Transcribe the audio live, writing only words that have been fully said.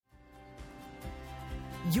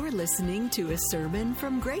You're listening to a sermon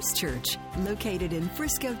from Grace Church, located in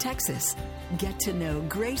Frisco, Texas. Get to know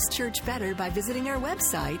Grace Church better by visiting our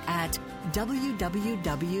website at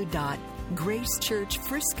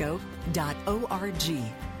www.gracechurchfrisco.org.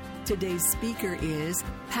 Today's speaker is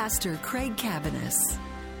Pastor Craig Cabanis.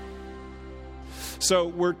 So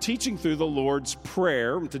we're teaching through the Lord's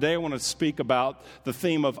Prayer. Today I want to speak about the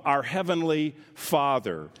theme of our Heavenly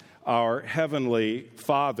Father. Our Heavenly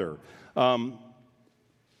Father.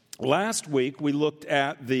 Last week we looked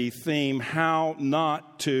at the theme, how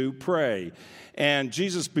not to pray. And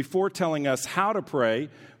Jesus, before telling us how to pray,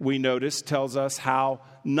 we noticed, tells us how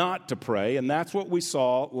not to pray. And that's what we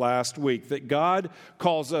saw last week, that God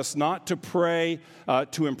calls us not to pray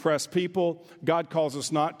to impress people. God calls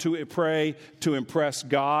us not to pray to impress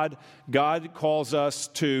God. God calls us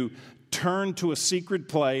to turn to a secret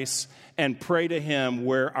place and pray to Him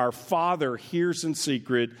where our Father hears in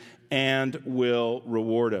secret and will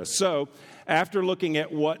reward us. So, after looking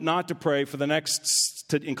at what not to pray for the next,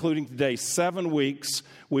 including today, 7 weeks,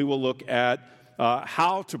 we will look at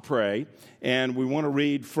how to pray. And we want to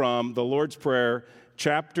read from the Lord's Prayer,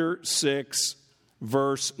 chapter 6,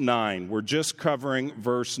 verse 9. We're just covering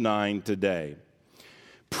verse 9 today.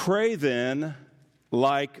 Pray then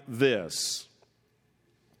like this: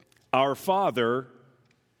 Our Father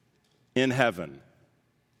in heaven.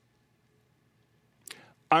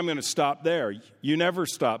 I'm going to stop there. You never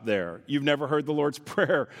stop there. You've never heard the Lord's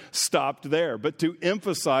Prayer stopped there. But to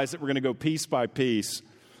emphasize that we're going to go piece by piece,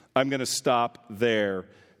 I'm going to stop there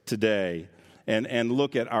today and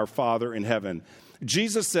look at our Father in heaven.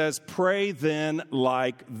 Jesus says, pray then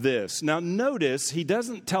like this. Now notice, He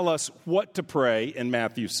doesn't tell us what to pray in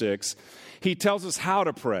Matthew 6. He tells us how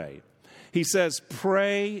to pray. He says,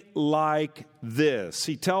 pray like this.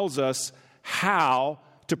 He tells us how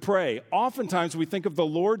to pray. Oftentimes we think of the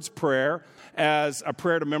Lord's Prayer as a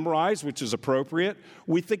prayer to memorize, which is appropriate.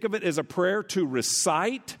 We think of it as a prayer to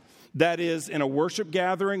recite, that is, in a worship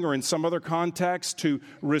gathering or in some other context, to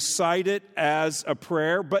recite it as a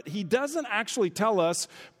prayer. But He doesn't actually tell us,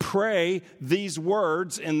 pray these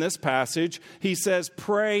words in this passage. He says,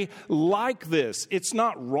 pray like this. It's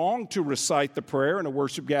not wrong to recite the prayer in a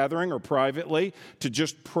worship gathering or privately, to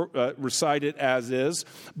just recite it as is.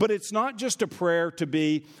 But it's not just a prayer to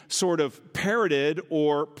be sort of parroted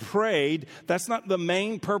or prayed. That's not the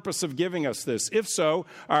main purpose of giving us this. If so,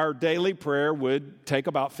 our daily prayer would take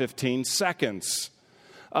about 15 seconds.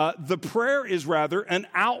 The prayer is rather an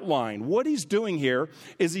outline. What He's doing here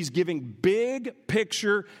is He's giving big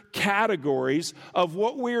picture categories of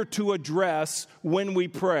what we are to address when we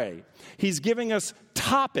pray. He's giving us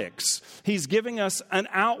topics. He's giving us an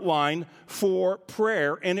outline for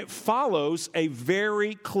prayer, and it follows a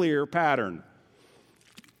very clear pattern.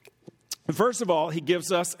 First of all, He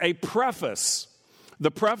gives us a preface.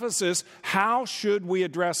 The preface is, how should we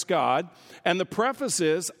address God? And the preface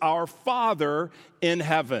is, our Father in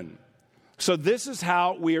heaven. So this is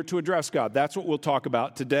how we are to address God. That's what we'll talk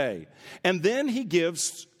about today. And then He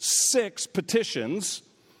gives 6 petitions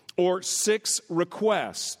or 6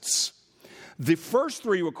 requests. The first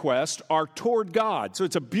 3 requests are toward God. So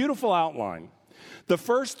it's a beautiful outline. The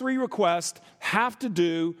first 3 requests have to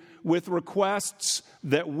do with requests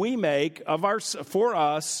that we make for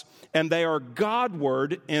us, and they are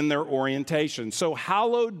Godward in their orientation. So,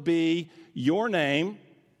 hallowed be your name.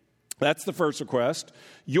 That's the first request.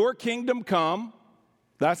 Your kingdom come.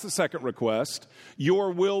 That's the second request.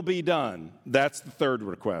 Your will be done. That's the third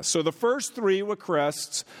request. So, the first 3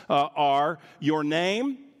 requests are your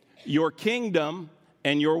name, your kingdom,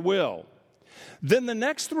 and your will. Then the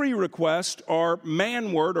next 3 requests are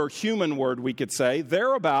man-word or human word, we could say.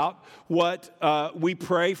 They're about what we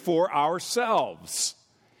pray for ourselves.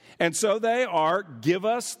 And so they are, give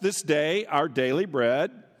us this day our daily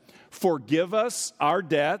bread, forgive us our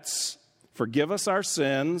debts, forgive us our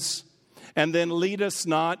sins, and then lead us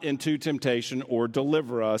not into temptation or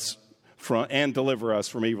deliver us from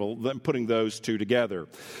evil, putting those 2 together.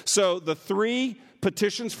 So the 3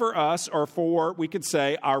 petitions for us are for, we could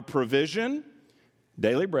say, our provision,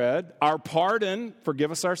 daily bread, our pardon,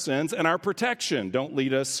 forgive us our sins, and our protection, don't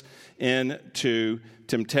lead us into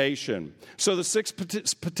temptation. So the 6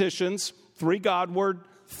 petitions, 3 Godward,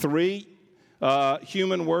 3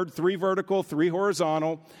 human word, 3 vertical, 3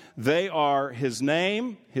 horizontal. They are His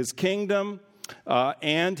name, His kingdom,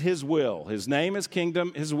 and His will. His name, His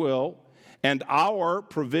kingdom, His will, and our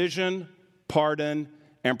provision, pardon,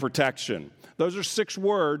 and protection. Those are 6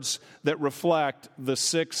 words that reflect the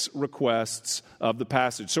 6 requests of the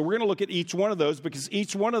passage. So we're going to look at each one of those because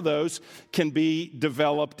each one of those can be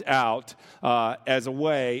developed out as a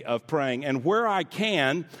way of praying. And where I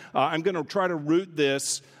can, I'm going to try to root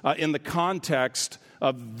this in the context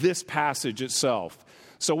of this passage itself.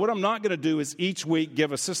 So what I'm not going to do is each week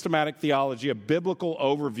give a systematic theology, a biblical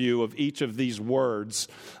overview of each of these words.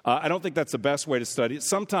 I don't think that's the best way to study it.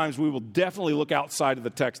 Sometimes we will definitely look outside of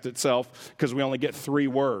the text itself because we only get 3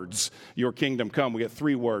 words. Your kingdom come, we get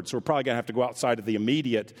 3 words. So we're probably going to have to go outside of the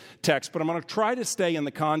immediate text. But I'm going to try to stay in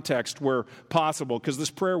the context where possible because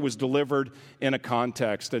this prayer was delivered in a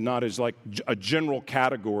context and not as like a general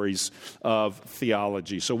categories of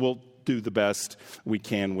theology. So we'll do the best we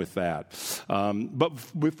can with that.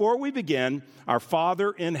 But before we begin, our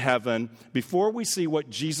Father in heaven, before we see what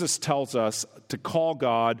Jesus tells us to call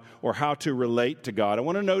God or how to relate to God, I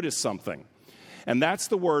want to notice something, and that's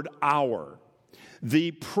the word our.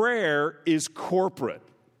 The prayer is corporate.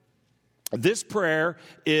 This prayer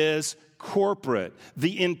is corporate.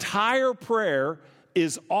 The entire prayer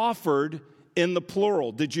is offered in the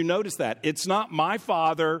plural. Did you notice that? It's not my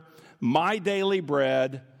Father, my daily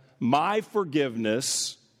bread, my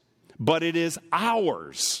forgiveness, but it is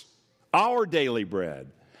ours, our daily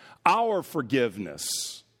bread, our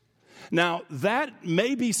forgiveness. Now, that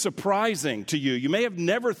may be surprising to you. You may have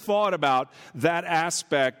never thought about that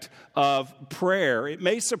aspect of prayer. It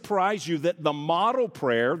may surprise you that the model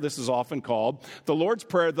prayer, this is often called the Lord's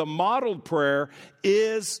Prayer, the modeled prayer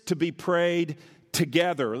is to be prayed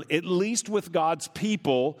together, at least with God's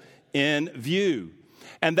people in view.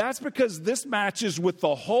 And that's because this matches with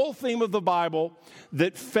the whole theme of the Bible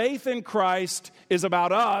that faith in Christ is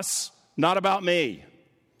about us, not about me.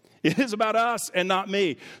 It is about us and not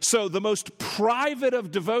me. So the most private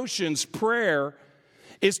of devotions, prayer,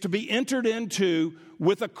 is to be entered into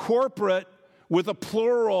with a corporate, with a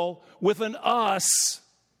plural, with an us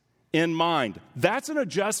in mind. That's an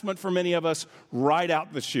adjustment for many of us right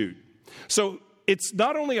out the chute. So it's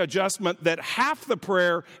not only adjustment that half the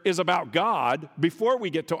prayer is about God before we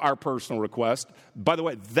get to our personal request. By the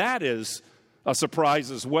way, that is a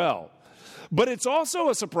surprise as well. But it's also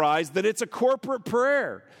a surprise that it's a corporate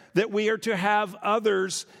prayer, that we are to have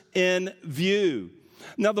others in view.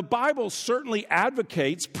 Now, the Bible certainly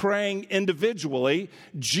advocates praying individually.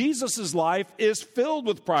 Jesus' life is filled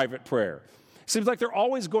with private prayer. Seems like they're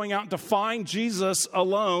always going out to find Jesus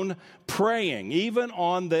alone praying, even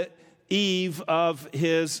on the eve of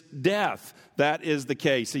his death. That is the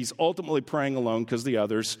case. He's ultimately praying alone because the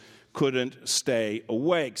others couldn't stay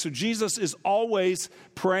awake. So Jesus is always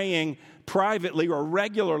praying privately or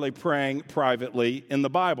regularly praying privately in the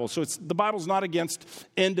Bible. So the Bible's not against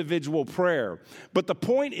individual prayer. But the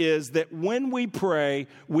point is that when we pray,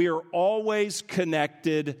 we are always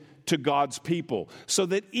connected to God's people. So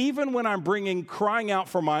that even when I'm crying out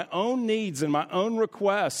for my own needs and my own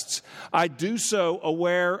requests, I do so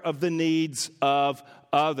aware of the needs of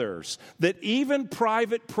others. That even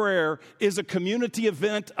private prayer is a community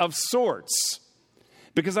event of sorts.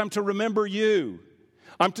 Because I'm to remember you.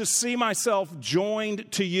 I'm to see myself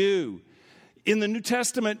joined to you. In the New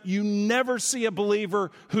Testament, you never see a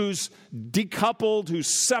believer who's decoupled,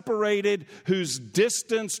 who's separated, who's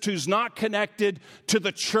distanced, who's not connected to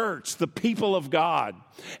the church, the people of God.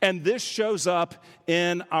 And this shows up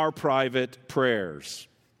in our private prayers.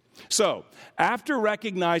 So, after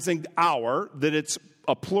recognizing that it's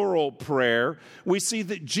a plural prayer, we see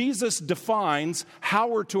that Jesus defines how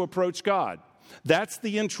we're to approach God. That's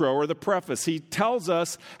the intro or the preface. He tells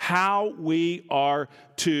us how we are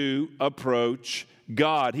to approach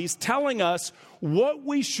God. He's telling us what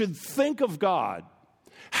we should think of God.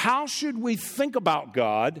 How should we think about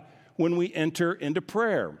God when we enter into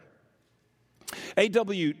prayer?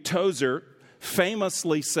 A.W. Tozer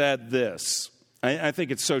famously said this. I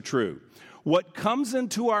think it's so true. What comes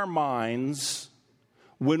into our minds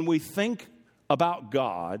when we think about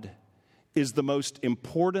God is the most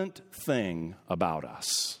important thing about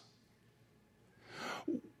us.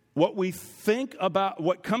 What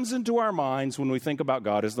comes into our minds when we think about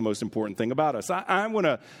God is the most important thing about us. I want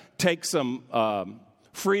to take some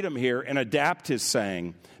freedom here and adapt his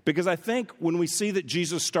saying, because I think when we see that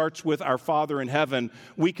Jesus starts with our Father in heaven,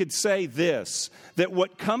 we could say this, that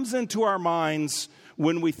what comes into our minds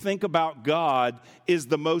when we think about God is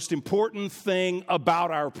the most important thing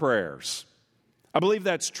about our prayers. I believe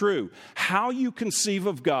that's true. How you conceive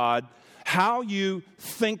of God, how you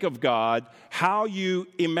think of God, how you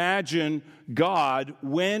imagine God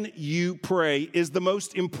when you pray is the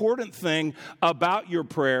most important thing about your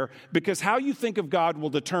prayer, because how you think of God will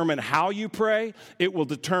determine how you pray. It will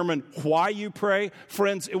determine why you pray.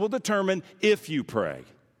 Friends, it will determine if you pray.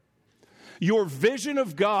 Your vision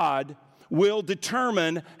of God will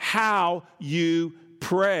determine how you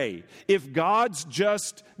pray. If God's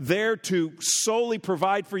just there to solely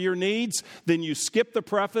provide for your needs, then you skip the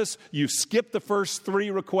preface, you skip the first 3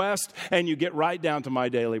 requests, and you get right down to my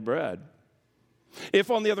daily bread. If,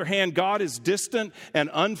 on the other hand, God is distant and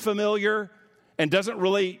unfamiliar and doesn't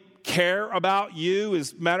really care about you,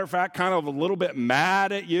 as a matter of fact, kind of a little bit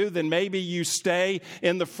mad at you, then maybe you stay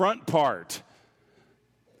in the front part,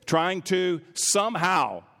 trying to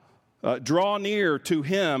somehow draw near to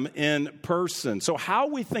him in person. So how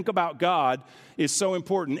we think about God is so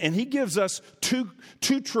important. And he gives us two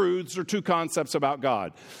truths or 2 concepts about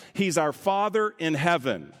God. He's our Father in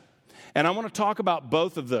heaven. And I want to talk about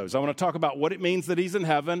both of those. I want to talk about what it means that he's in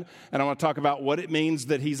heaven, and I want to talk about what it means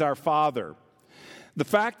that he's our Father. The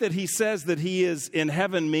fact that he says that he is in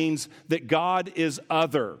heaven means that God is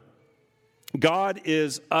other. God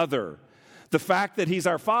is other. The fact that he's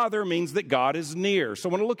our Father means that God is near. So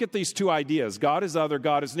I want to look at these 2 ideas. God is other,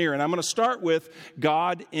 God is near. And I'm going to start with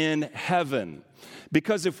God in heaven.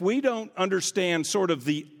 Because if we don't understand sort of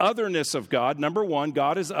the otherness of God, number one,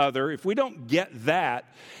 God is other. If we don't get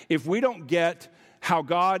that, if we don't get how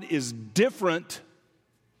God is different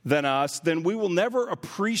than us, then we will never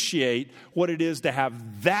appreciate what it is to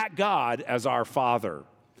have that God as our Father.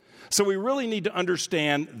 So we really need to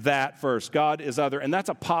understand that first. God is other, and that's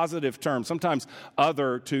a positive term. Sometimes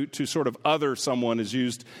other, to sort of other someone, is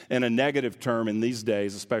used in a negative term in these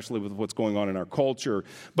days, especially with what's going on in our culture.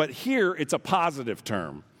 But here it's a positive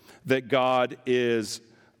term, that God is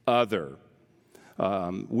other.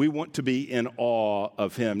 We want to be in awe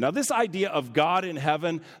of him. Now, this idea of God in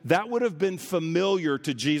heaven, that would have been familiar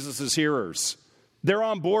to Jesus' hearers. They're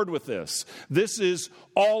on board with this. This is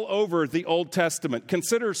all over the Old Testament.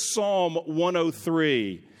 Consider Psalm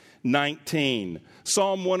 103:19.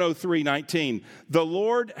 Psalm 103:19. The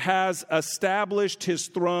Lord has established his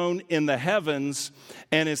throne in the heavens,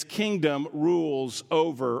 and his kingdom rules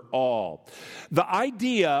over all. The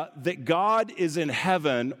idea that God is in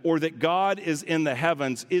heaven or that God is in the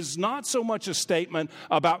heavens is not so much a statement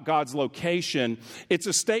about God's location. It's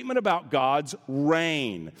a statement about God's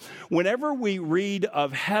reign. Whenever we read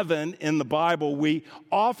of heaven in the Bible, we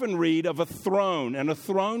often read of a throne, and a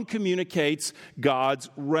throne communicates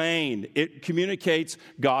God's reign. It communicates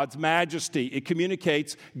God's majesty. It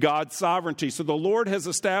communicates God's sovereignty. So the Lord has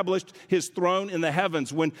established his throne in the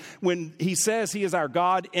heavens. When he says he is our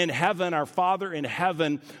God in heaven, our Father in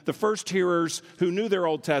heaven, the first hearers who knew their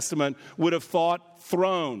Old Testament would have thought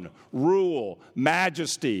throne, rule,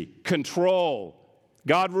 majesty, control.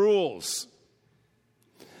 God rules.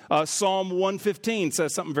 Psalm 115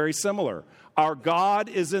 says something very similar. Our God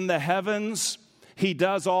is in the heavens. He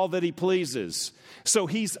does all that he pleases. So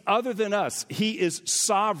he's other than us. He is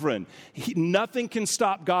sovereign. Nothing can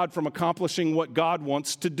stop God from accomplishing what God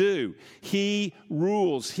wants to do. He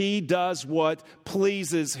rules. He does what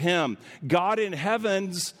pleases him. God in the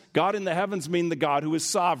heavens mean the God who is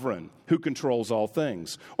sovereign, who controls all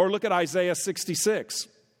things. Or look at Isaiah 66.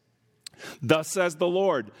 Thus says the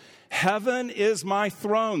Lord, heaven is my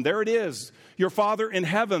throne. There it is. Your Father in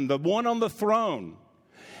heaven, the one on the throne.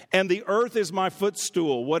 And the earth is my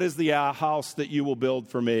footstool. What is the house that you will build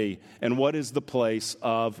for me? And what is the place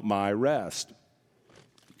of my rest?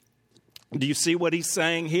 Do you see what he's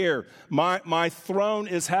saying here? My throne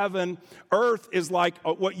is heaven. Earth is like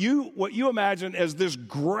what you imagine as this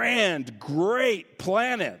grand, great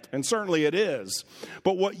planet. And certainly it is.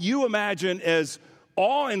 But what you imagine as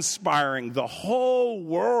awe-inspiring, the whole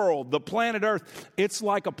world, the planet Earth, it's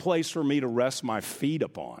like a place for me to rest my feet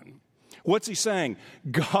upon. What's he saying?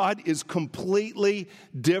 God is completely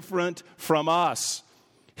different from us.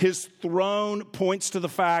 His throne points to the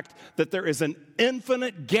fact that there is an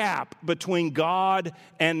infinite gap between God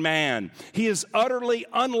and man. He is utterly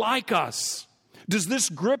unlike us. Does this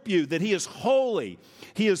grip you that he is holy?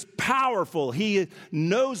 He is powerful. He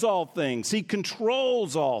knows all things. He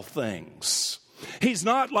controls all things. He's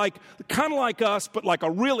not kind of like us, but like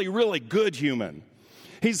a really, really good human.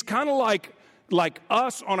 He's kind of like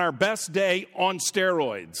us on our best day on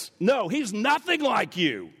steroids. No, he's nothing like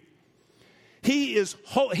you. He has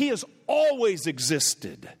always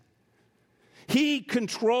existed. He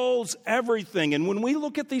controls everything. And when we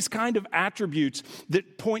look at these kind of attributes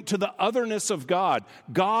that point to the otherness of God,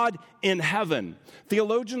 God in heaven,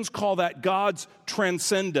 theologians call that God's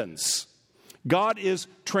transcendence. God is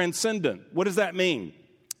transcendent. What does that mean?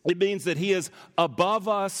 It means that he is above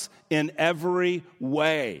us in every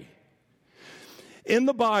way. In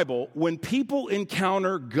the Bible, when people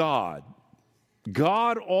encounter God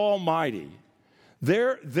Almighty,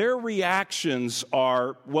 their reactions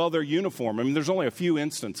are, well, they're uniform. I mean, there's only a few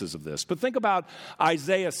instances of this. But think about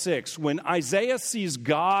Isaiah 6. When Isaiah sees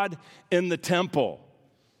God in the temple,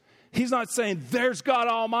 he's not saying, there's God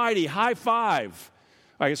Almighty, high five.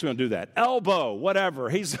 I guess we don't do that. Elbow, whatever.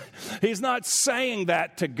 He's not saying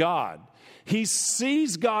that to God. He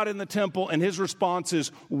sees God in the temple, and his response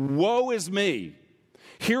is, woe is me.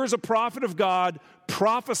 Here is a prophet of God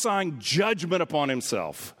prophesying judgment upon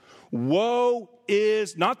himself. Woe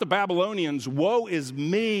is, not the Babylonians, woe is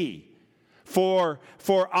me, for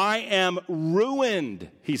I am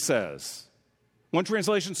ruined, he says. One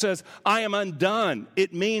translation says, I am undone.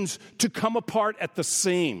 It means to come apart at the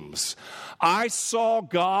seams. I saw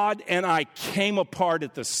God and I came apart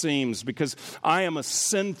at the seams because I am a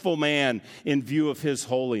sinful man in view of his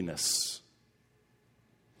holiness.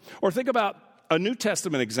 Or think about a New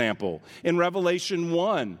Testament example in Revelation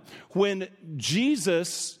 1, when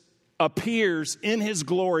Jesus appears in his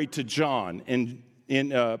glory to John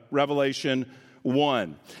in Revelation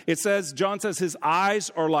 1. It says, John says, his eyes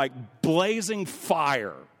are like blazing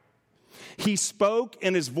fire. He spoke,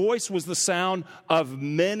 and his voice was the sound of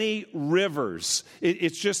many rivers.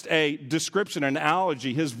 It's just a description, an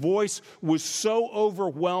analogy. His voice was so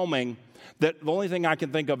overwhelming that the only thing I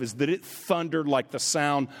can think of is that it thundered like the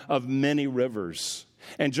sound of many rivers.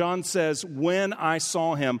 And John says, when I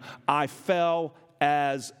saw him, I fell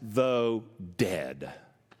as though dead.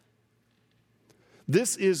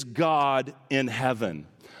 This is God in heaven.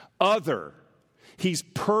 He's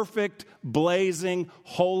perfect, blazing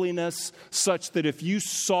holiness, such that if you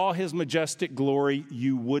saw his majestic glory,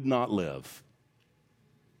 you would not live.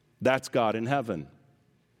 That's God in heaven.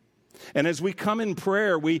 And as we come in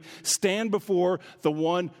prayer, we stand before the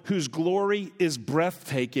one whose glory is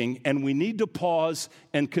breathtaking, and we need to pause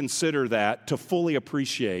and consider that to fully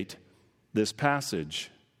appreciate this passage.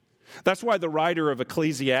 That's why the writer of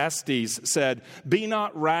Ecclesiastes said, be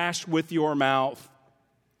not rash with your mouth,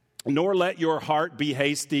 nor let your heart be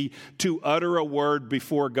hasty to utter a word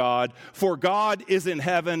before God. For God is in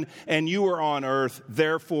heaven and you are on earth,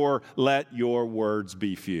 therefore let your words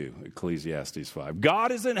be few. Ecclesiastes 5.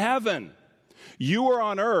 God is in heaven. You are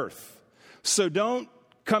on earth. So don't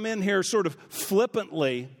come in here sort of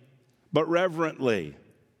flippantly, but reverently,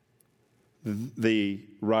 the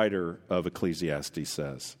writer of Ecclesiastes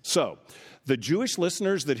says. So, the Jewish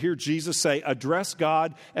listeners that hear Jesus say, address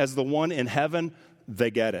God as the one in heaven, they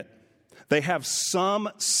get it. They have some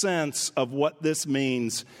sense of what this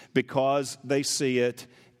means because they see it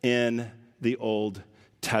in the Old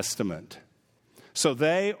Testament. So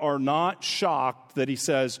they are not shocked that he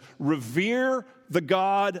says, revere the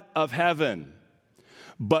God of heaven.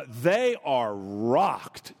 But they are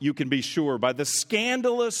rocked, you can be sure, by the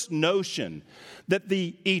scandalous notion that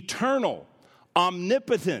the eternal,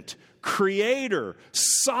 omnipotent, creator,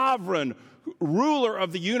 sovereign, ruler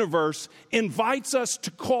of the universe invites us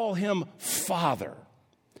to call him Father.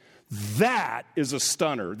 That is a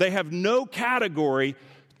stunner. They have no category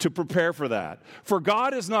to prepare for that. For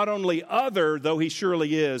God is not only other, though he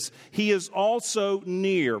surely is, he is also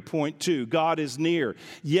near. Point 2, God is near.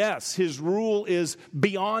 Yes, his rule is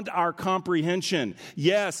beyond our comprehension.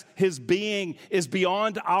 Yes, his being is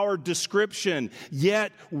beyond our description.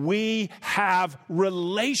 Yet we have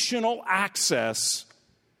relational access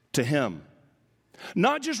to him.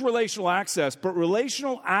 Not just relational access, but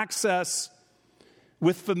relational access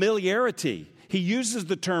with familiarity. He uses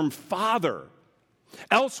the term Father.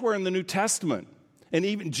 Elsewhere in the New Testament, and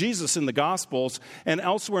even Jesus in the Gospels, and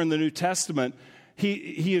elsewhere in the New Testament,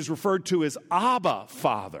 he is referred to as Abba,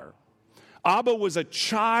 Father. Abba was a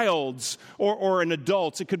child's or an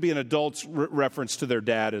adult's. It could be an adult's reference to their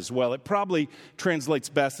dad as well. It probably translates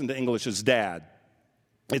best into English as dad.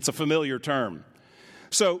 It's a familiar term.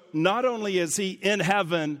 So not only is he in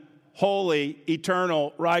heaven, holy,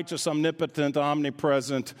 eternal, righteous, omnipotent,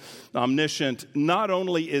 omnipresent, omniscient. Not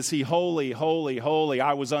only is he holy, holy, holy.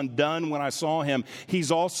 I was undone when I saw him.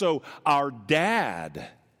 He's also our dad.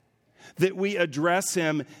 That we address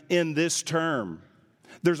him in this term.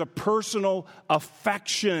 There's a personal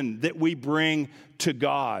affection that we bring to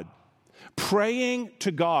God. Praying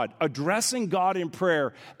to God, addressing God in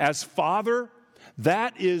prayer as Father,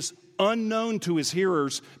 that is unknown to his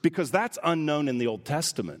hearers because that's unknown in the Old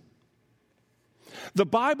Testament. The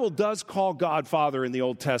Bible does call God Father in the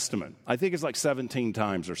Old Testament. I think it's like 17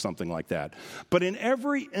 times or something like that. But in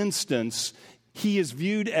every instance, he is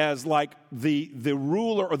viewed as like the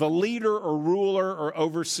ruler or the leader or ruler or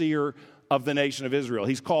overseer of the nation of Israel.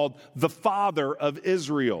 He's called the Father of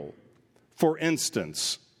Israel, for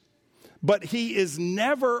instance. But he is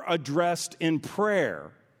never addressed in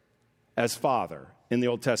prayer as Father in the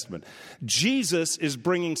Old Testament. Jesus is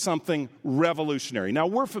bringing something revolutionary. Now,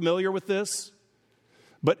 we're familiar with this,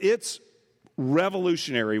 but it's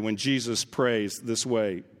revolutionary when Jesus prays this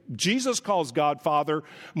way. Jesus calls God Father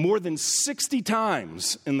more than 60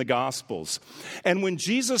 times in the Gospels. And when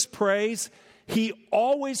Jesus prays, he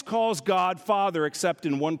always calls God Father except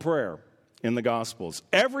in one prayer in the Gospels.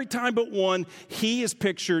 Every time but one, he is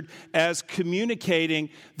pictured as communicating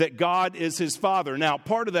that God is his Father. Now,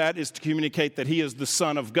 part of that is to communicate that he is the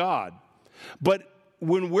Son of God. But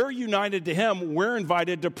when we're united to him, we're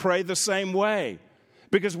invited to pray the same way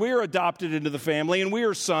because we are adopted into the family and we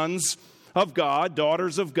are sons of God,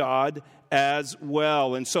 daughters of God as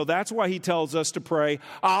well. And so that's why he tells us to pray,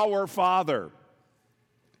 Our Father.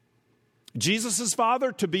 Jesus'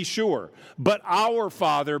 Father, to be sure, but our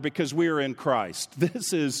Father because we are in Christ.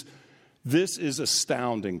 This is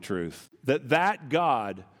astounding truth. That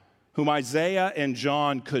God, whom Isaiah and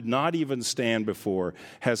John could not even stand before,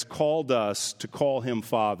 has called us to call him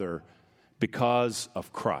Father because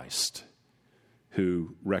of Christ,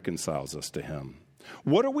 who reconciles us to him.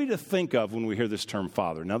 What are we to think of when we hear this term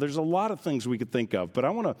Father? Now, there's a lot of things we could think of, but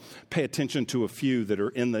I want to pay attention to a few that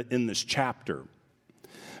are in this chapter.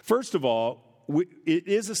 First of all, it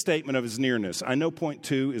is a statement of his nearness. I know point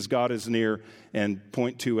 2 is God is near, and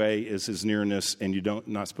point 2a is his nearness, and you're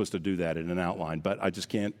not supposed to do that in an outline, but I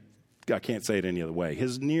can't say it any other way.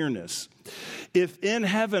 His nearness. If in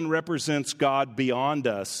heaven represents God beyond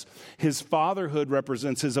us, his fatherhood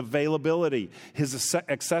represents his availability, his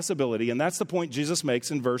accessibility, and that's the point Jesus makes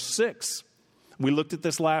in verse 6. We looked at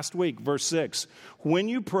this last week, verse 6. When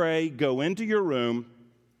you pray, go into your room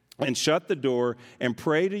and shut the door and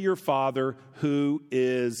pray to your Father who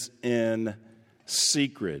is in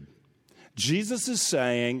secret. Jesus is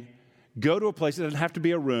saying, go to a place, it doesn't have to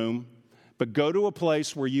be a room, but go to a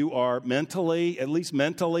place where you are at least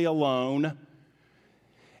mentally alone,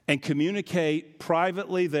 and communicate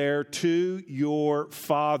privately there to your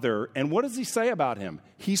Father. And what does he say about him?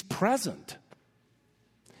 He's present.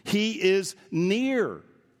 He is near.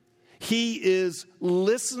 He is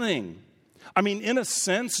listening. I mean, in a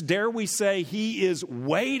sense, dare we say he is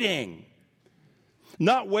waiting.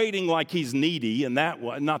 Not waiting like he's needy in that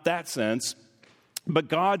way, not that sense, but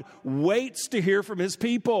God waits to hear from his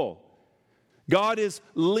people. God is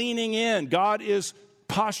leaning in. God is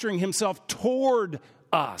posturing himself toward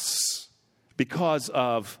us because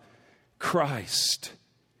of Christ.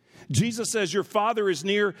 Jesus says, your Father is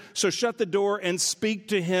near, so shut the door and speak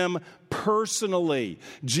to him personally.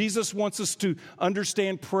 Jesus wants us to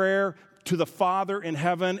understand prayer to the Father in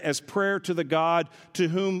heaven as prayer to the God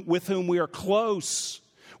with whom we are close,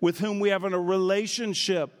 with whom we have a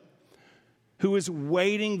relationship, who is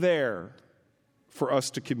waiting there for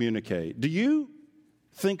us to communicate. Do you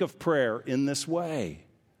think of prayer in this way?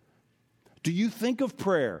 Do you think of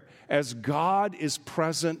prayer as God is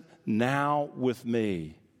present now with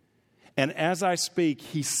me? And as I speak,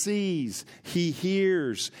 he sees, he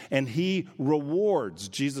hears, and he rewards.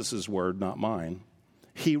 Jesus' word, not mine.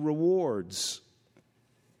 He rewards.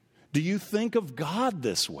 Do you think of God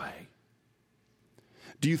this way?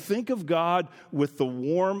 Do you think of God with the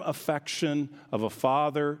warm affection of a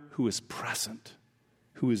Father who is present,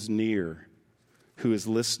 who is near, who is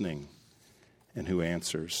listening, and who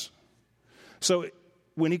answers? So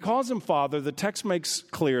when he calls him Father, the text makes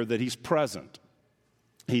clear that he's present.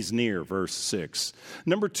 He's near, verse 6.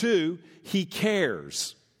 Number 2, he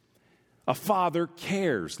cares. A father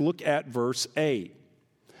cares. Look at verse 8.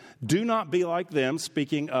 Do not be like them,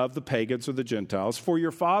 speaking of the pagans or the Gentiles, for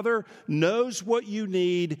your Father knows what you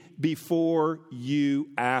need before you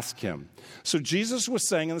ask him. So Jesus was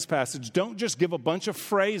saying in this passage, don't just give a bunch of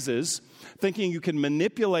phrases thinking you can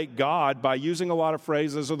manipulate God by using a lot of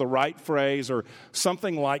phrases or the right phrase or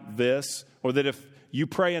something like this, or that if you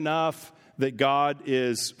pray enough that God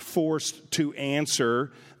is forced to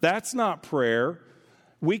answer. That's not prayer.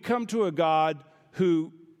 We come to a God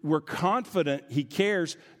who we're confident he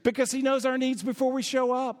cares because he knows our needs before we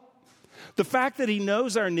show up. The fact that he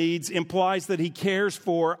knows our needs implies that he cares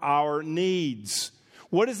for our needs.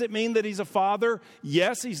 What does it mean that he's a father?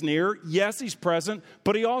 Yes, he's near. Yes, he's present,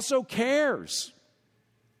 but he also cares.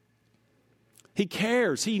 He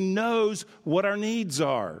cares. He knows what our needs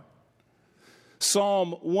are.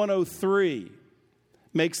 Psalm 103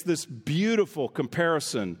 makes this beautiful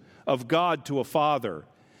comparison of God to a father.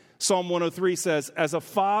 Psalm 103 says, as a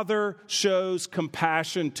father shows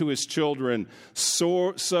compassion to his children,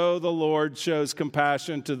 so the Lord shows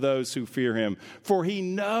compassion to those who fear him. For he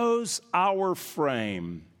knows our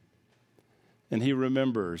frame, and he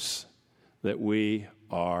remembers that we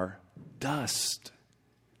are dust.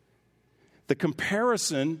 The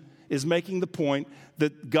comparison is making the point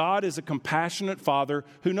that God is a compassionate father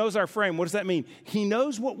who knows our frame. What does that mean? He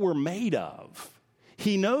knows what we're made of.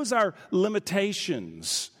 He knows our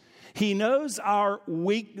limitations. He knows our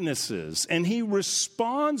weaknesses, and he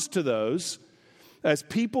responds to those as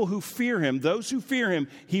people who fear him. Those who fear him,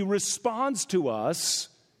 he responds to us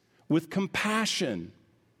with compassion,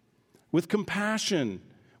 with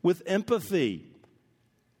empathy.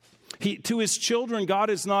 To his children, God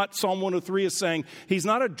is not, Psalm 103 is saying, he's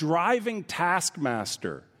not a driving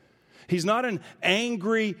taskmaster. He's not an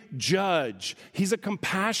angry judge. He's a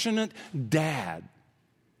compassionate dad.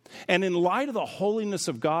 And in light of the holiness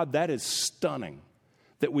of God, that is stunning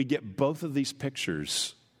that we get both of these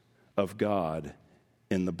pictures of God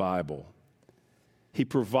in the Bible. He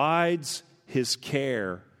provides his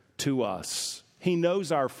care to us. He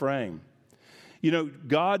knows our frame. You know,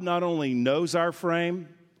 God not only knows our frame,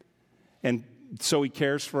 and so he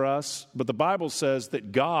cares for us, but the Bible says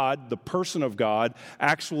that God, the person of God,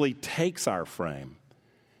 actually takes our frame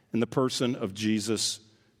in the person of Jesus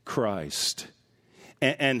Christ.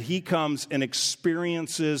 And he comes and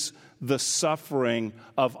experiences the suffering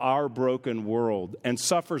of our broken world and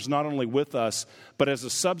suffers not only with us, but as a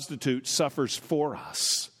substitute suffers for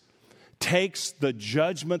us. Takes the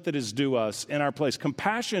judgment that is due us in our place.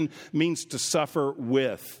 Compassion means to suffer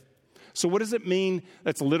with. So what does it mean?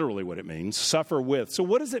 That's literally what it means, suffer with. So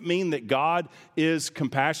what does it mean that God is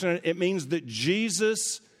compassionate? It means that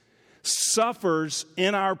Jesus suffers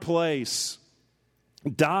in our place,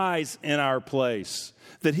 dies in our place,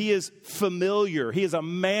 that he is familiar. He is a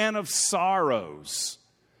man of sorrows,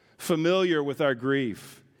 familiar with our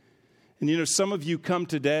grief. And you know, some of you come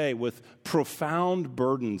today with profound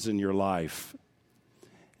burdens in your life.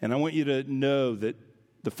 And I want you to know that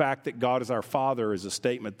the fact that God is our Father is a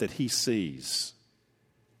statement that he sees.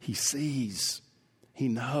 He sees. He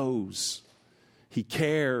knows. He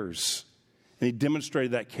cares. And he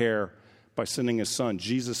demonstrated that care by sending his son,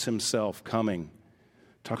 Jesus himself, coming.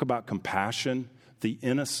 Talk about compassion. The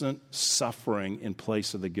innocent suffering in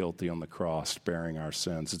place of the guilty on the cross, bearing our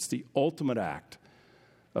sins. It's the ultimate act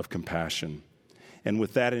of compassion. And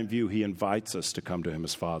with that in view, he invites us to come to him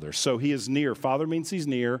as Father. So he is near. Father means he's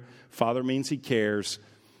near. Father means he cares.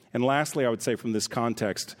 And lastly, I would say from this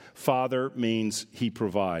context, Father means he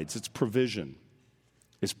provides. It's provision.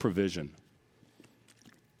 It's provision.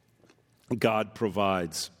 God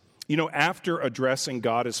provides. You know, after addressing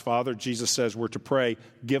God as Father, Jesus says we're to pray,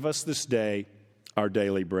 give us this day our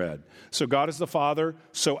daily bread. So God is the Father,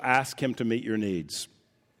 so ask him to meet your needs.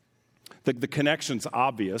 The connection's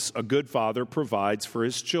obvious. A good father provides for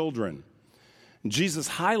his children. Jesus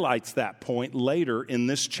highlights that point later in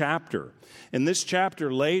this chapter. In this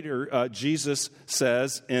chapter later, Jesus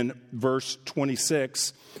says in verse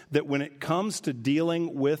 26 that when it comes to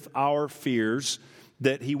dealing with our fears,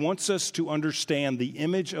 that he wants us to understand the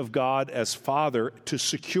image of God as Father to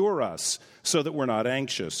secure us so that we're not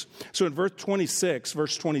anxious. So in verse 26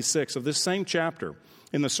 of this same chapter,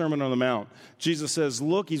 in the Sermon on the Mount, Jesus says,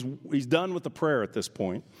 look, he's done with the prayer at this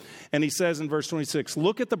point. And he says in verse 26,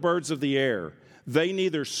 look at the birds of the air. They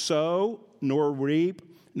neither sow nor reap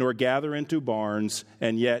nor gather into barns,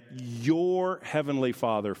 and yet your heavenly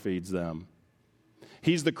Father feeds them.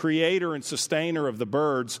 He's the creator and sustainer of the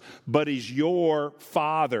birds, but he's your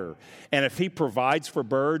Father. And if he provides for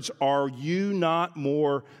birds, are you not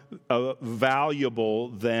more valuable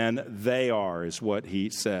than they are, is what he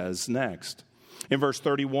says next. In verse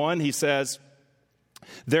 31, he says,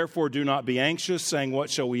 therefore do not be anxious, saying, what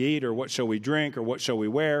shall we eat, or what shall we drink, or what shall we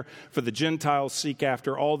wear? For the Gentiles seek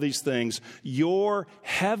after all these things. Your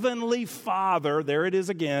heavenly Father, there it is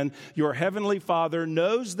again, your heavenly Father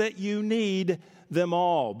knows that you need them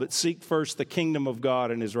all. But seek first the kingdom of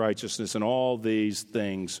God and his righteousness, and all these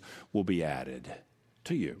things will be added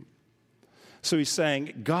to you. So he's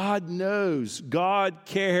saying, God knows, God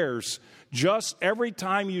cares. Just every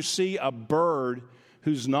time you see a bird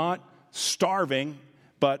who's not starving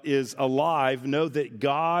but is alive, know that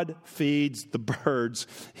God feeds the birds.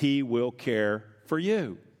 He will care for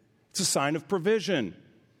you. It's a sign of provision.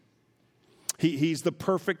 He's the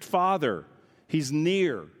perfect Father. He's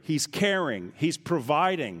near. He's caring. He's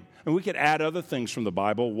providing. And we could add other things from the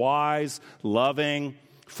Bible: wise, loving,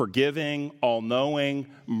 forgiving, all-knowing,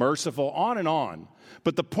 merciful, on and on.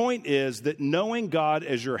 But the point is that knowing God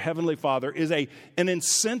as your heavenly Father is an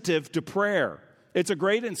incentive to prayer. It's a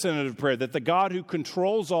great incentive prayer that the God who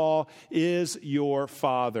controls all is your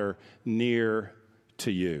Father near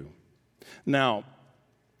to you. Now,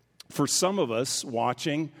 for some of us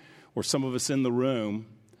watching or some of us in the room,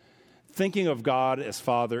 thinking of God as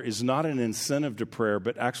Father is not an incentive to prayer,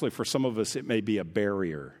 but actually for some of us it may be a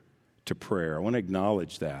barrier to prayer. I want to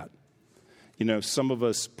acknowledge that. You know, some of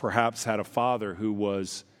us perhaps had a father who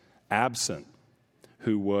was absent,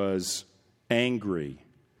 who was angry,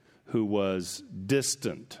 who was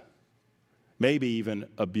distant, maybe even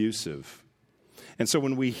abusive. And so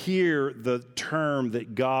when we hear the term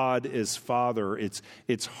that God is Father,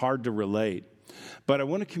 it's hard to relate. But I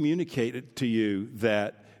want to communicate it to you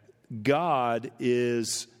that God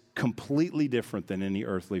is completely different than any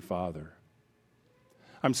earthly father.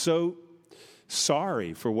 I'm so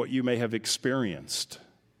sorry for what you may have experienced,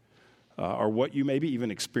 or what you maybe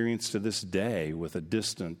even experience to this day with a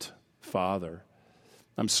distant father.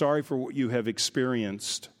 I'm sorry for what you have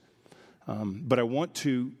experienced, but I want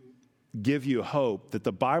to give you hope that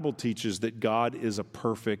the Bible teaches that God is a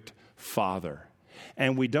perfect Father.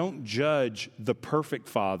 And we don't judge the perfect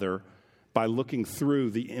Father by looking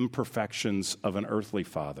through the imperfections of an earthly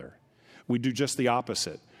father. We do just the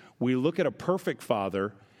opposite. We look at a perfect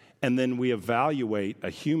father, and then we evaluate a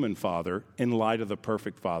human father in light of the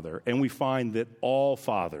perfect Father. And we find that all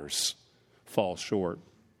fathers fall short.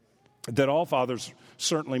 That all fathers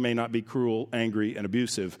certainly may not be cruel, angry, and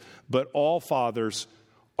abusive, but all fathers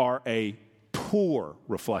are a poor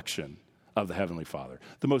reflection of the Heavenly Father.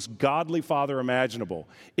 The most godly father imaginable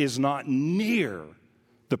is not near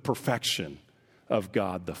the perfection of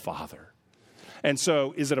God the Father. And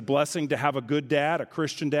so, is it a blessing to have a good dad, a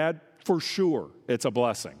Christian dad? For sure, it's a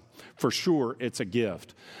blessing. For sure, it's a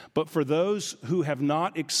gift. But for those who have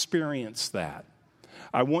not experienced that,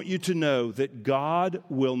 I want you to know that God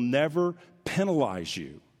will never penalize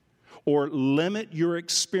you or limit your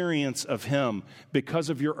experience of Him because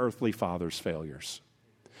of your earthly father's failures.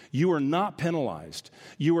 You are not penalized.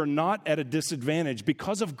 You are not at a disadvantage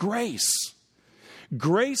because of grace.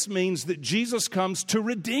 Grace means that Jesus comes to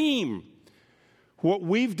redeem what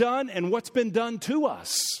we've done and what's been done to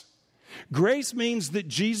us. Grace means that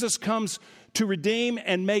Jesus comes to redeem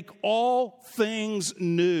and make all things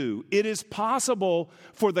new. It is possible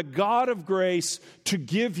for the God of grace to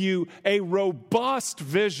give you a robust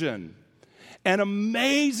vision, an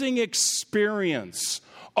amazing experience,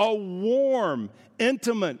 a warm,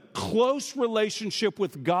 intimate, close relationship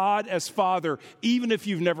with God as Father, even if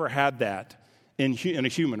you've never had that in a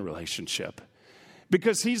human relationship.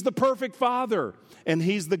 Because He's the perfect Father, and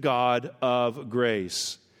He's the God of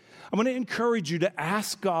grace. I'm going to encourage you to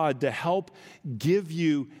ask God to help give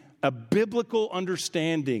you a biblical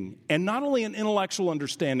understanding, and not only an intellectual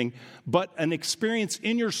understanding, but an experience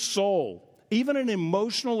in your soul, even an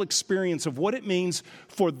emotional experience of what it means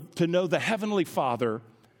to know the Heavenly Father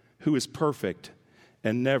who is perfect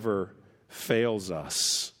and never fails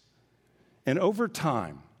us. And over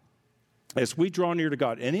time, as we draw near to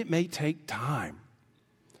God, and it may take time,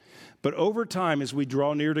 but over time, as we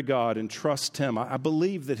draw near to God and trust Him, I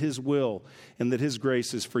believe that His will and that His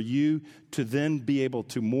grace is for you to then be able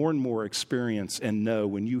to more and more experience and know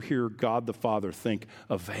when you hear God the Father, think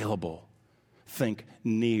available, think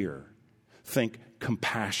near, think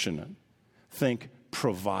compassionate, think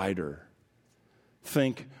provider,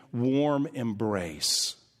 think warm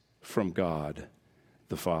embrace from God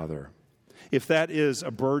the Father. If that is a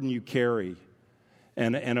burden you carry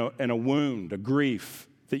and a wound, a grief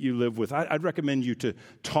that you live with, I'd recommend you to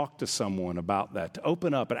talk to someone about that, to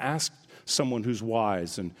open up and ask someone who's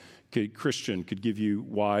wise and Christian, could give you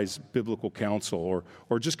wise biblical counsel,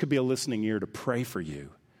 or just could be a listening ear to pray for you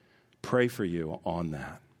on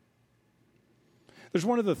that. There's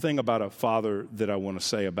one other thing about a father that I want to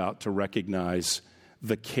say about to recognize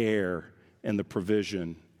the care and the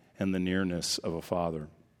provision and the nearness of a father.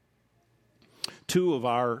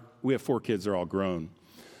 We have 4 kids, they're all grown,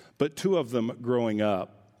 but 2 of them growing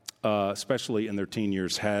up, especially in their teen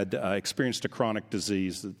years, had experienced a chronic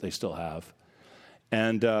disease that they still have.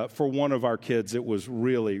 And for one of our kids, it was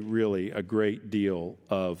really, really a great deal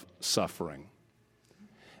of suffering.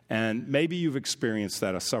 And maybe you've experienced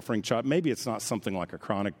that, a suffering child. Maybe it's not something like a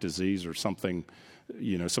chronic disease or something.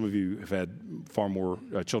 You know, some of you have had far more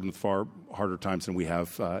children with far harder times than we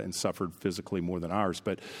have and suffered physically more than ours.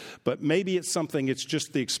 But maybe it's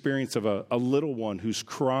just the experience of a little one who's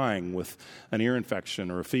crying with an ear infection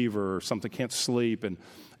or a fever or something, can't sleep, and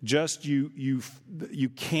just you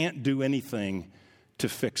can't do anything to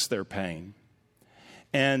fix their pain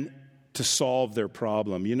and to solve their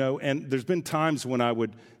problem. You know, and there's been times when I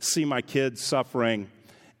would see my kids suffering,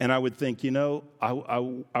 And I would think,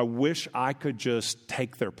 I wish I could just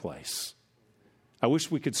take their place. I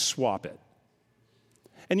wish we could swap it.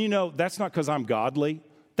 And that's not because I'm godly.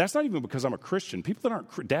 That's not even because I'm a Christian.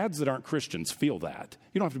 Dads that aren't Christians feel that.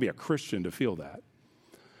 You don't have to be a Christian to feel that.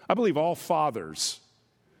 I believe all fathers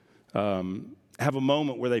have a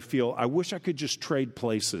moment where they feel, I wish I could just trade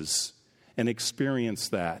places and experience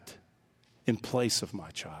that in place of my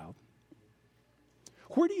child.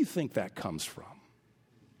 Where do you think that comes from?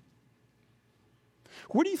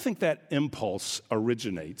 Where do you think that impulse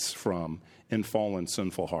originates from in fallen,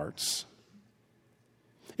 sinful hearts?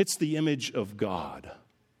 It's the image of God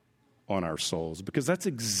on our souls, because that's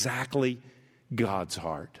exactly God's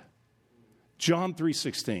heart. John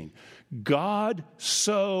 3:16, God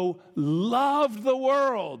so loved the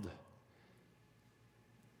world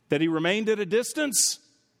that he remained at a distance?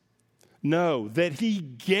 No, that he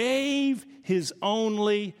gave his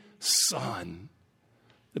only Son,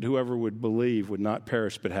 that whoever would believe would not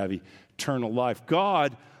perish but have eternal life.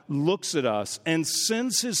 God looks at us and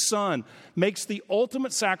sends his Son, makes the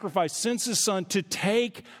ultimate sacrifice, sends his Son to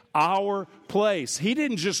take our place. He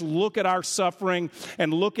didn't just look at our suffering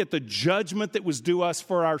and look at the judgment that was due us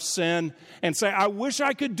for our sin and say, I wish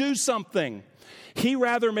I could do something. He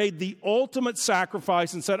rather made the ultimate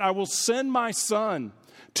sacrifice and said, I will send my Son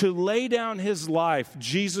to lay down his life,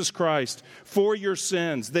 Jesus Christ, for your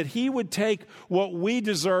sins, that he would take what we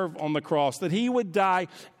deserve on the cross, that he would die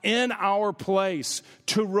in our place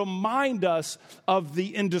to remind us of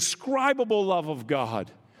the indescribable love of God.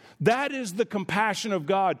 That is the compassion of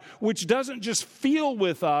God, which doesn't just feel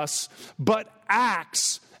with us, but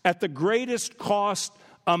acts at the greatest cost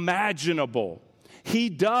imaginable. He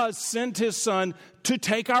does send his Son to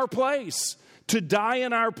take our place, to die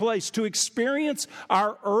in our place, to experience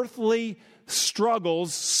our earthly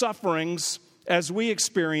struggles, sufferings as we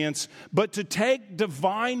experience, but to take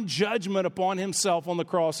divine judgment upon himself on the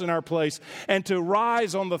cross in our place, and to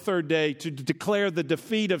rise on the third day to declare the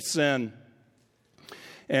defeat of sin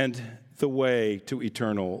and the way to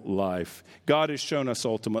eternal life. God has shown us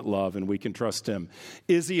ultimate love, and we can trust him.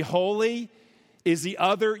 Is he holy? Is he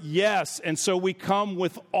other? Yes. And so we come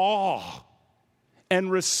with awe and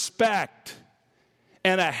respect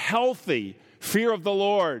and a healthy fear of the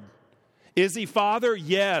Lord. Is he Father?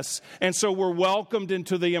 Yes. And so we're welcomed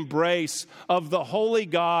into the embrace of the holy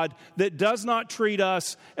God that does not treat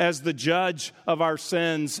us as the judge of our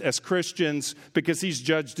sins as Christians, because he's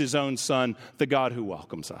judged his own Son, the God who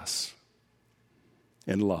welcomes us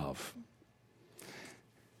in love.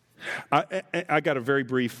 I got a very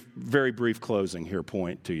brief closing here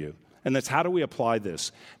point to you. And that's, how do we apply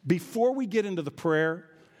this? Before we get into the prayer,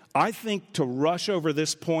 I think to rush over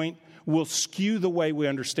this point will skew the way we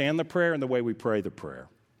understand the prayer and the way we pray the prayer.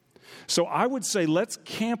 So I would say let's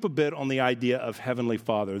camp a bit on the idea of Heavenly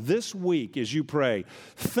Father. This week, as you pray,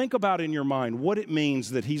 think about in your mind what it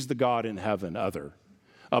means that he's the God in heaven,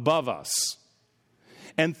 above us.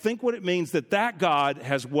 And think what it means that God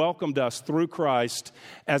has welcomed us through Christ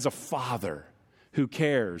as a Father who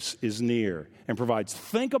cares, is near, and provides.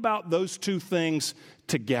 Think about those two things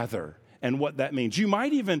together and what that means. You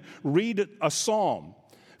might even read a psalm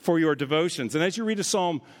for your devotions. And as you read a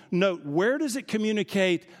psalm, note, where does it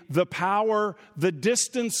communicate the power, the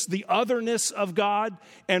distance, the otherness of God?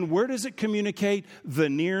 And where does it communicate the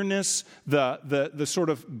nearness, the sort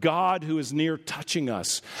of God who is near touching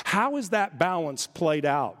us? How is that balance played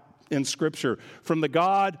out in Scripture, from the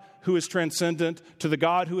God who is transcendent to the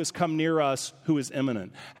God who has come near us, who is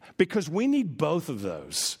immanent? Because we need both of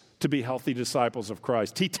those to be healthy disciples of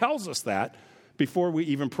Christ. He tells us that before we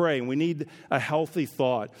even pray, and we need a healthy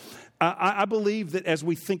thought. I believe that as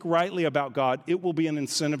we think rightly about God, it will be an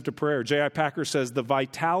incentive to prayer. J.I. Packer says, the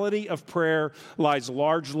vitality of prayer lies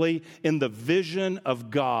largely in the vision of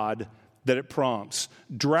God that it prompts.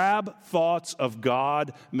 Drab thoughts of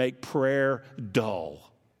God make prayer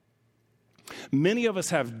dull. Many of us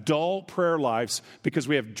have dull prayer lives because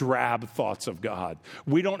we have drab thoughts of God.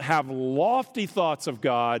 We don't have lofty thoughts of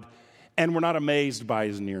God, and we're not amazed by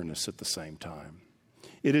his nearness at the same time.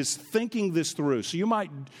 It is thinking this through. So you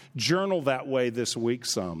might journal that way this week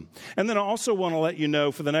some. And then I also want to let you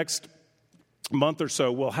know, for the next month or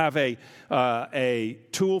so, we'll have a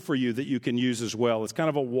tool for you that you can use as well. It's kind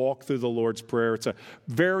of a walk through the Lord's Prayer. It's a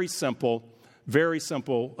very simple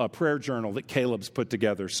prayer journal that Caleb's put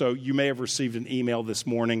together. So you may have received an email this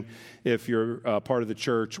morning, if you're part of the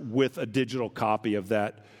church, with a digital copy of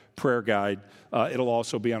that prayer guide. It'll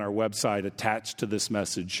also be on our website attached to this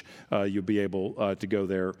message. You'll be able to go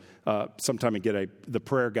there sometime and get the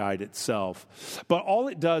prayer guide itself. But all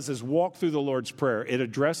it does is walk through the Lord's Prayer. It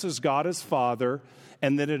addresses God as Father,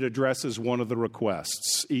 and then it addresses one of the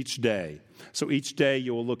requests each day. So each day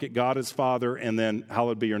you will look at God as Father, and then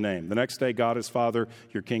hallowed be your name. The next day, God as Father,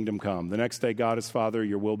 your kingdom come. The next day, God as Father,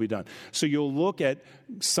 your will be done. So you'll look at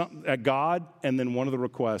God and then one of the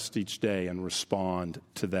requests each day and respond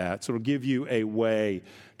to that. So it'll give you a way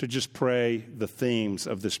to just pray the themes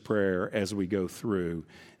of this prayer as we go through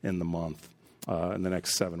in the month, in the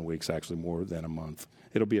next 7 weeks, actually more than a month.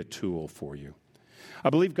 It'll be a tool for you. I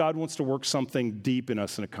believe God wants to work something deep in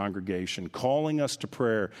us in a congregation, calling us to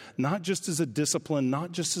prayer, not just as a discipline,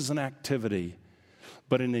 not just as an activity,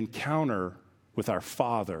 but an encounter with our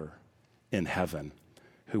Father in heaven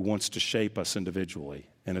who wants to shape us individually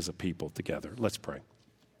and as a people together. Let's pray.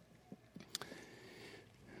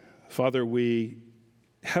 Father,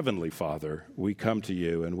 Heavenly Father, we come to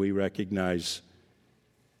you and we recognize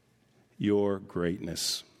your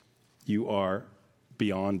greatness. You are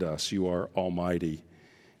beyond us. You are almighty.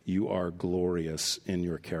 You are glorious in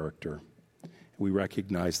your character. We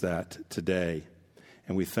recognize that today,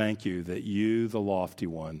 and we thank you that you, the lofty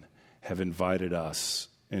one, have invited us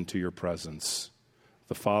into your presence,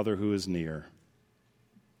 the Father who is near,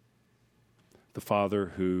 the Father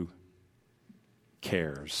who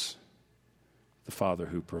cares, the Father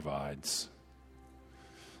who provides.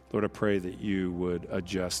 Lord, I pray that you would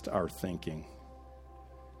adjust our thinking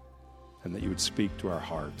and that you would speak to our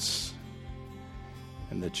hearts,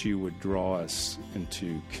 and that you would draw us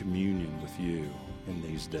into communion with you in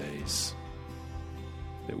these days,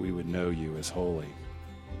 that we would know you as holy,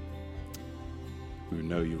 we would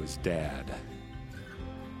know you as Dad,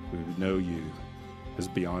 we would know you as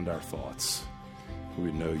beyond our thoughts, we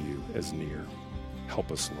would know you as near.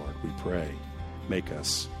 Help us, Lord, we pray. Make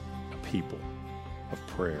us a people of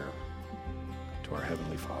prayer to our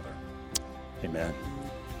Heavenly Father. Amen.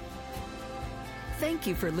 Thank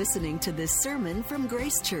you for listening to this sermon from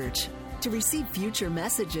Grace Church. To receive future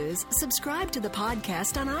messages, subscribe to the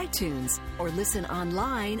podcast on iTunes or listen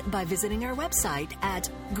online by visiting our website at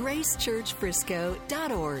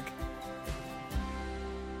gracechurchfrisco.org.